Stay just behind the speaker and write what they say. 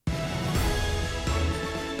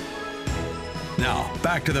Now,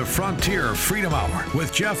 back to the Frontier Freedom Hour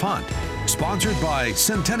with Jeff Hunt, sponsored by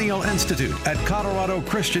Centennial Institute at Colorado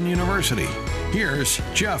Christian University. Here's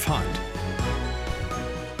Jeff Hunt.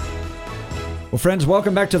 Well, friends,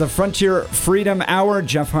 welcome back to the Frontier Freedom Hour.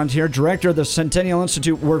 Jeff Hunt here, director of the Centennial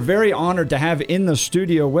Institute. We're very honored to have in the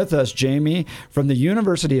studio with us Jamie from the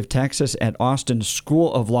University of Texas at Austin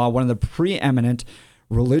School of Law, one of the preeminent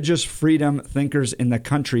religious freedom thinkers in the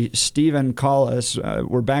country, Steven Collis.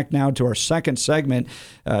 We're back now to our second segment.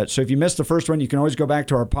 So if you missed the first one, you can always go back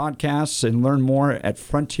to our podcasts and learn more at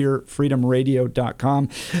frontierfreedomradio.com.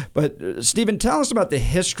 But Steven, tell us about the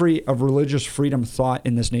history of religious freedom thought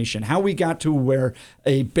in this nation, how we got to where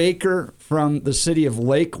a baker from the city of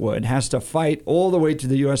Lakewood has to fight all the way to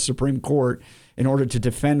the U.S. Supreme Court in order to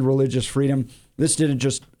defend religious freedom. This didn't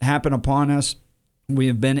just happen upon us. We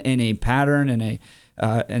have been in a pattern and a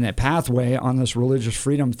pathway on this religious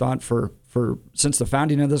freedom thought for since the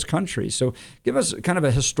founding of this country. So give us kind of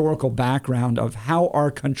a historical background of how our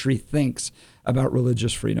country thinks about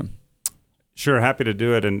religious freedom. Sure, happy to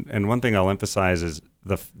do it. And one thing I'll emphasize is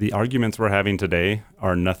the arguments we're having today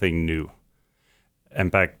are nothing new. In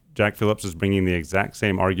fact, Jack Phillips is bringing the exact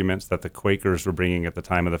same arguments that the Quakers were bringing at the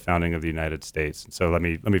time of the founding of the United States. So let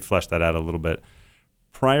me flesh that out a little bit.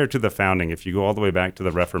 Prior to the founding, if you go all the way back to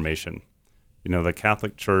the Reformation, the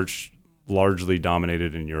Catholic Church largely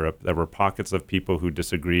dominated in Europe. There were pockets of people who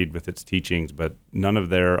disagreed with its teachings, but none of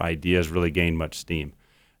their ideas really gained much steam.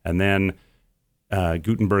 And then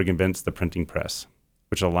Gutenberg invents the printing press,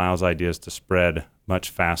 which allows ideas to spread much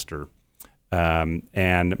faster.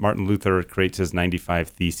 And Martin Luther creates his 95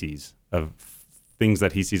 Theses of things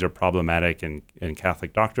that he sees are problematic in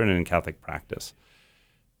Catholic doctrine and in Catholic practice.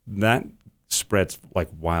 That spreads like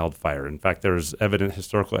wildfire. In fact, there's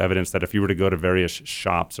historical evidence that if you were to go to various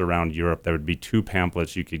shops around Europe, there would be two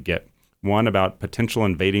pamphlets you could get. One about potential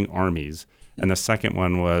invading armies, and the second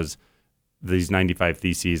one was these 95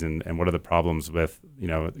 Theses and what are the problems with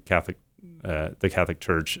the Catholic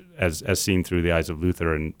Church as seen through the eyes of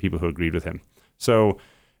Luther and people who agreed with him. So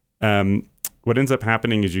what ends up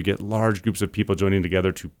happening is you get large groups of people joining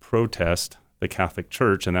together to protest the Catholic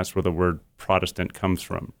Church, and that's where the word Protestant comes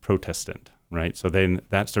from, Protestant. Right? So then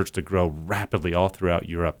that starts to grow rapidly all throughout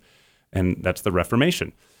Europe. And that's the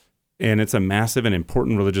Reformation. And it's a massive and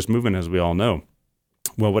important religious movement, as we all know.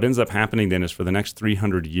 Well, what ends up happening then is for the next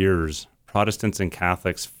 300 years, Protestants and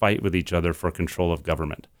Catholics fight with each other for control of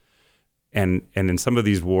government. And in some of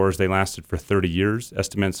these wars, they lasted for 30 years.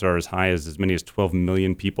 Estimates are as many as 12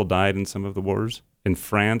 million people died in some of the wars. In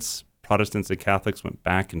France, Protestants and Catholics went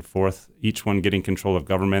back and forth, each one getting control of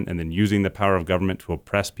government and then using the power of government to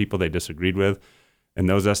oppress people they disagreed with. And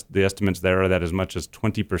the estimates there are that as much as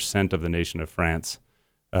 20% of the nation of France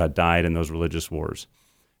died in those religious wars.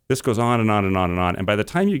 This goes on and on and on and on. And by the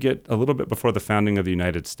time you get a little bit before the founding of the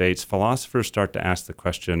United States, philosophers start to ask the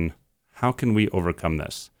question, how can we overcome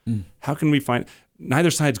this? How can we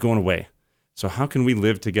neither side's going away. So how can we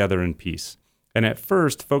live together in peace? And at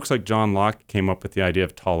first, folks like John Locke came up with the idea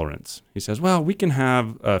of tolerance. He says, well, we can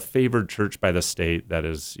have a favored church by the state that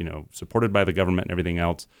is, supported by the government and everything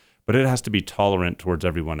else, but it has to be tolerant towards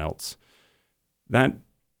everyone else. That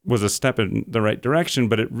was a step in the right direction,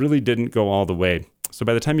 but it really didn't go all the way. So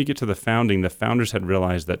by the time you get to the founding, the founders had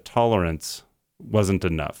realized that tolerance wasn't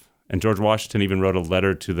enough. And George Washington even wrote a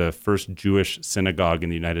letter to the first Jewish synagogue in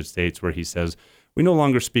the United States where he says, we no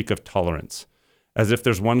longer speak of tolerance, as if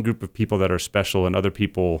there's one group of people that are special and other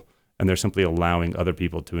people, and they're simply allowing other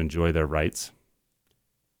people to enjoy their rights.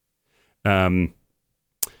 The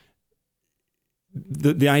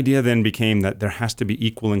idea then became that there has to be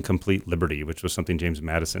equal and complete liberty, which was something James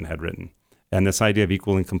Madison had written. And this idea of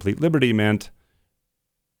equal and complete liberty meant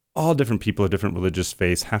all different people of different religious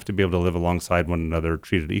faiths have to be able to live alongside one another,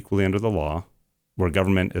 treated equally under the law, where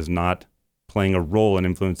government is not playing a role in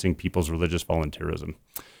influencing people's religious volunteerism.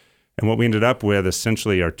 And what we ended up with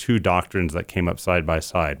essentially are two doctrines that came up side by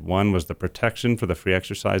side. One was the protection for the free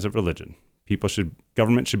exercise of religion.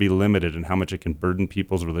 Government should be limited in how much it can burden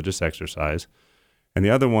people's religious exercise. And the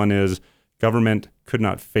other one is government could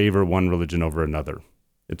not favor one religion over another.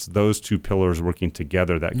 It's those two pillars working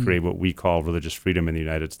together that create what we call religious freedom in the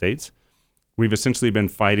United States. We've essentially been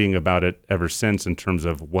fighting about it ever since in terms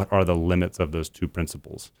of what are the limits of those two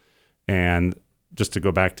principles. And just to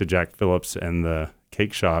go back to Jack Phillips and the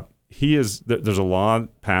cake shop, there's a law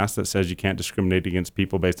passed that says you can't discriminate against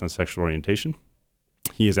people based on sexual orientation.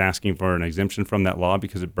 He is asking for an exemption from that law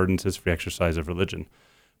because it burdens his free exercise of religion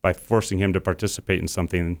by forcing him to participate in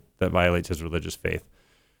something that violates his religious faith.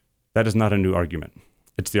 That is not a new argument.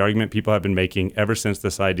 It's the argument people have been making ever since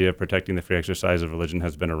this idea of protecting the free exercise of religion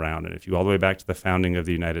has been around. And if you all the way back to the founding of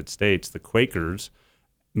the United States, the Quakers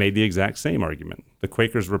made the exact same argument. The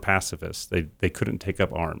Quakers were pacifists. They couldn't take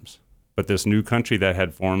up arms. But this new country that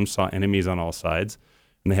had formed saw enemies on all sides,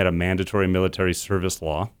 and they had a mandatory military service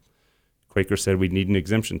law. Quakers said we need an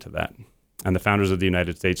exemption to that. And the founders of the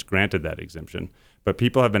United States granted that exemption. But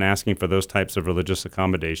people have been asking for those types of religious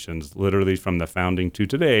accommodations literally from the founding to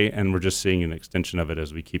today, and we're just seeing an extension of it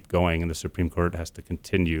as we keep going, and the Supreme Court has to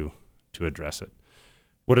continue to address it.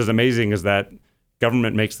 What is amazing is that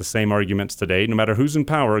government makes the same arguments today. No matter who's in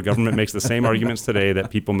power, government makes the same arguments today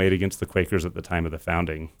that people made against the Quakers at the time of the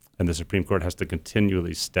founding. And the Supreme Court has to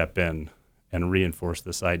continually step in and reinforce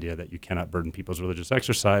this idea that you cannot burden people's religious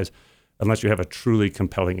exercise unless you have a truly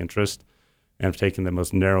compelling interest and have taken the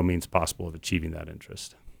most narrow means possible of achieving that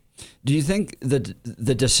interest. Do you think the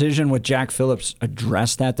decision with Jack Phillips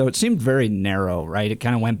addressed that, though? It seemed very narrow, right? It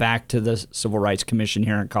kind of went back to the Civil Rights Commission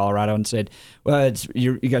here in Colorado and said, well,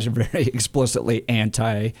 you guys are very explicitly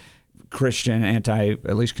anti-Christian,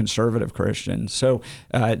 at least conservative Christian. So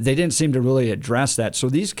they didn't seem to really address that. So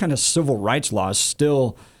these kind of civil rights laws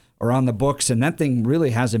still are on the books, and that thing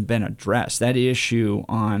really hasn't been addressed. That issue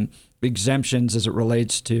on exemptions as it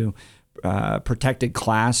relates to protected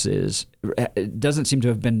classes, it doesn't seem to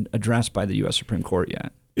have been addressed by the U.S. Supreme Court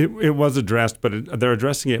yet. It was addressed, but they're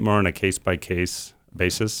addressing it more on a case-by-case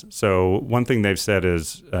basis. So one thing they've said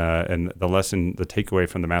is, and the takeaway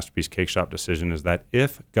from the Masterpiece Cake Shop decision is that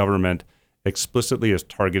if government explicitly is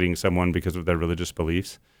targeting someone because of their religious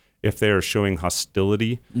beliefs, if they are showing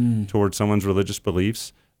hostility towards someone's religious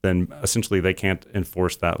beliefs, then essentially they can't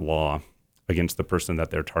enforce that law against the person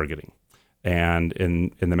that they're targeting. And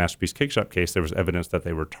in the Masterpiece Cake Shop case, there was evidence that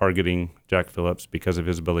they were targeting Jack Phillips because of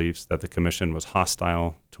his beliefs, that the commission was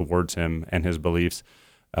hostile towards him and his beliefs,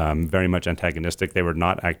 very much antagonistic. They were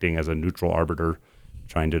not acting as a neutral arbiter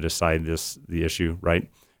trying to decide the issue, right?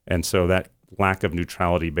 And so that lack of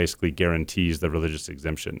neutrality basically guarantees the religious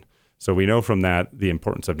exemption. So we know from that the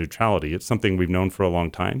importance of neutrality. It's something we've known for a long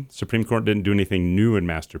time. Supreme Court didn't do anything new in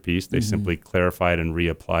Masterpiece. They simply clarified and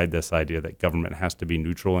reapplied this idea that government has to be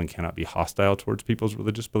neutral and cannot be hostile towards people's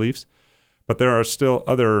religious beliefs. But there are still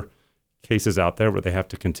other cases out there where they have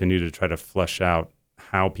to continue to try to flesh out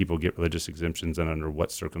how people get religious exemptions and under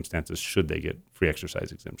what circumstances should they get free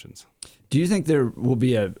exercise exemptions. Do you think there will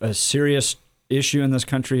be a serious issue in this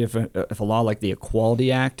country if a law like the Equality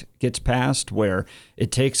Act gets passed, where it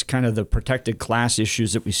takes kind of the protected class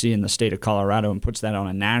issues that we see in the state of Colorado and puts that on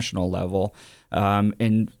a national level,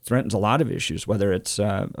 and threatens a lot of issues, whether it's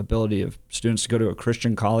ability of students to go to a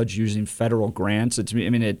Christian college using federal grants?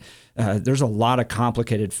 There's a lot of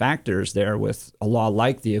complicated factors there with a law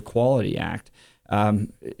like the Equality Act.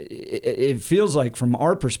 It feels like from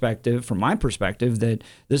my perspective, that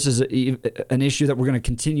this is an issue that we're going to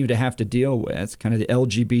continue to have to deal with, kind of the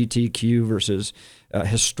LGBTQ versus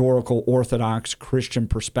historical Orthodox Christian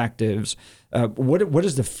perspectives. What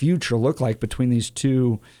does the future look like between these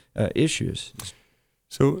two issues?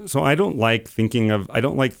 So I don't like thinking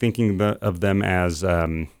of them as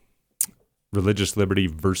religious liberty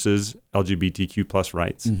versus LGBTQ plus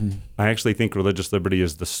rights. I actually think religious liberty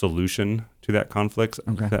is the solution to that conflict.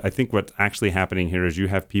 Okay. I think what's actually happening here is you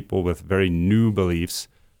have people with very new beliefs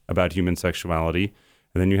about human sexuality,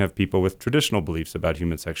 and then you have people with traditional beliefs about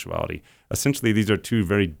human sexuality. Essentially, these are two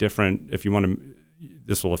very different,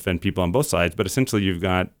 this will offend people on both sides, but essentially you've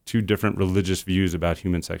got two different religious views about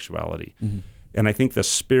human sexuality. And I think the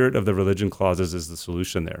spirit of the religion clauses is the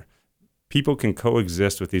solution there. People can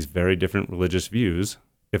coexist with these very different religious views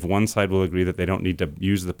if one side will agree that they don't need to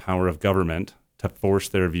use the power of government to force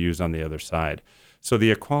their views on the other side. So the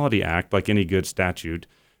Equality Act, like any good statute,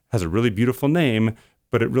 has a really beautiful name,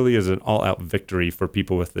 but it really is an all-out victory for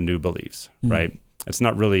people with the new beliefs, right? It's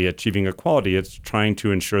not really achieving equality. It's trying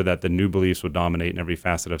to ensure that the new beliefs will dominate in every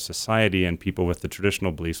facet of society, and people with the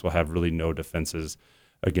traditional beliefs will have really no defenses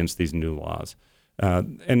against these new laws.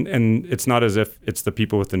 And it's not as if it's the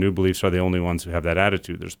people with the new beliefs are the only ones who have that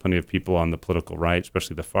attitude. There's plenty of people on the political right,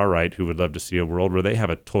 especially the far right, who would love to see a world where they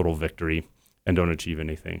have a total victory and don't achieve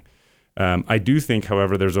anything. I do think,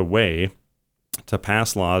 however, there's a way to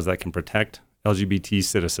pass laws that can protect LGBT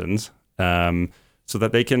citizens so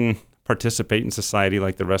that they can participate in society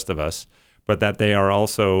like the rest of us, but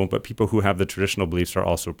people who have the traditional beliefs are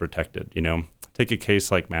also protected. Take a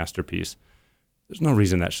case like Masterpiece. There's no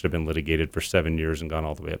reason that should have been litigated for 7 years and gone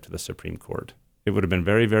all the way up to the Supreme Court. It would have been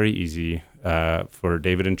very, very easy for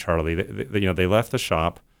David and Charlie. They left the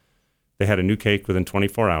shop. They had a new cake within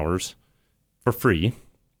 24 hours for free.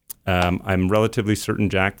 I'm relatively certain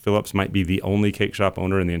Jack Phillips might be the only cake shop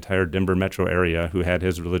owner in the entire Denver metro area who had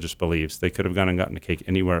his religious beliefs. They could have gone and gotten a cake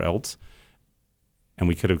anywhere else, and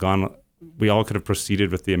we all could have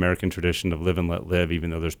proceeded with the American tradition of live and let live,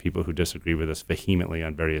 even though there's people who disagree with us vehemently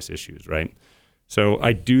on various issues, right? So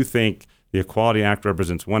I do think the Equality Act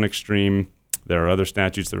represents one extreme. There are other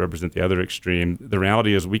statutes that represent the other extreme. The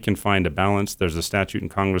reality is we can find a balance. There's a statute in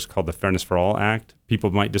Congress called the Fairness for All Act.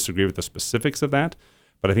 People might disagree with the specifics of that,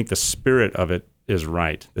 but I think the spirit of it is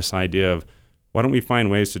right. This idea of why don't we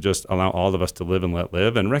find ways to just allow all of us to live and let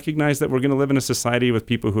live and recognize that we're going to live in a society with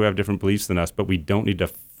people who have different beliefs than us, but we don't need to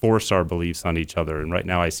force our beliefs on each other. And right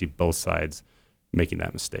now I see both sides making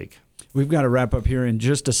that mistake. We've got to wrap up here in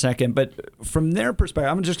just a second, but from their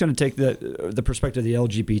perspective, I'm just going to take the perspective of the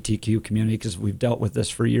LGBTQ community because we've dealt with this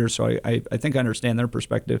for years, so I think I understand their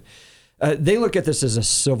perspective. They look at this as a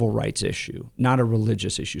civil rights issue, not a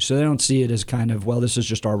religious issue. So they don't see it as kind of, well, this is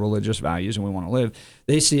just our religious values and we want to live.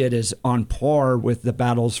 They see it as on par with the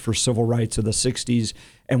battles for civil rights of the 60s,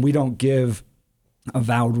 and we don't give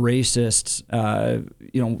avowed racists,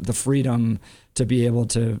 the freedom to be able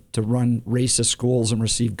to run racist schools and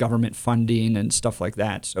receive government funding and stuff like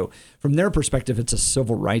that. So from their perspective, it's a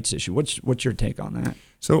civil rights issue. What's your take on that?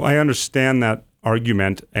 So I understand that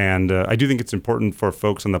argument, and I do think it's important for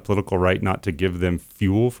folks on the political right not to give them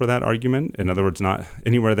fuel for that argument. In other words, not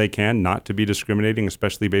anywhere they can, not to be discriminating,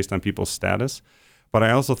 especially based on people's status. But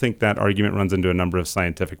I also think that argument runs into a number of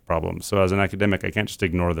scientific problems. So as an academic, I can't just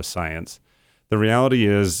ignore the science. The reality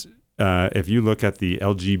is, if you look at the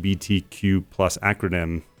LGBTQ plus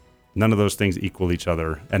acronym, none of those things equal each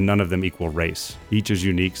other, and none of them equal race. Each is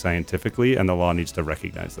unique scientifically, and the law needs to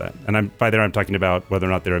recognize that. And I'm talking about whether or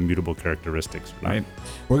not they're immutable characteristics or not. Right.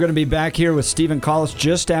 We're going to be back here with Steven Collis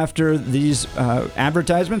just after these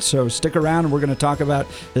advertisements, so stick around, and we're going to talk about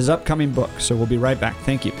his upcoming book. So we'll be right back.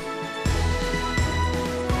 Thank you.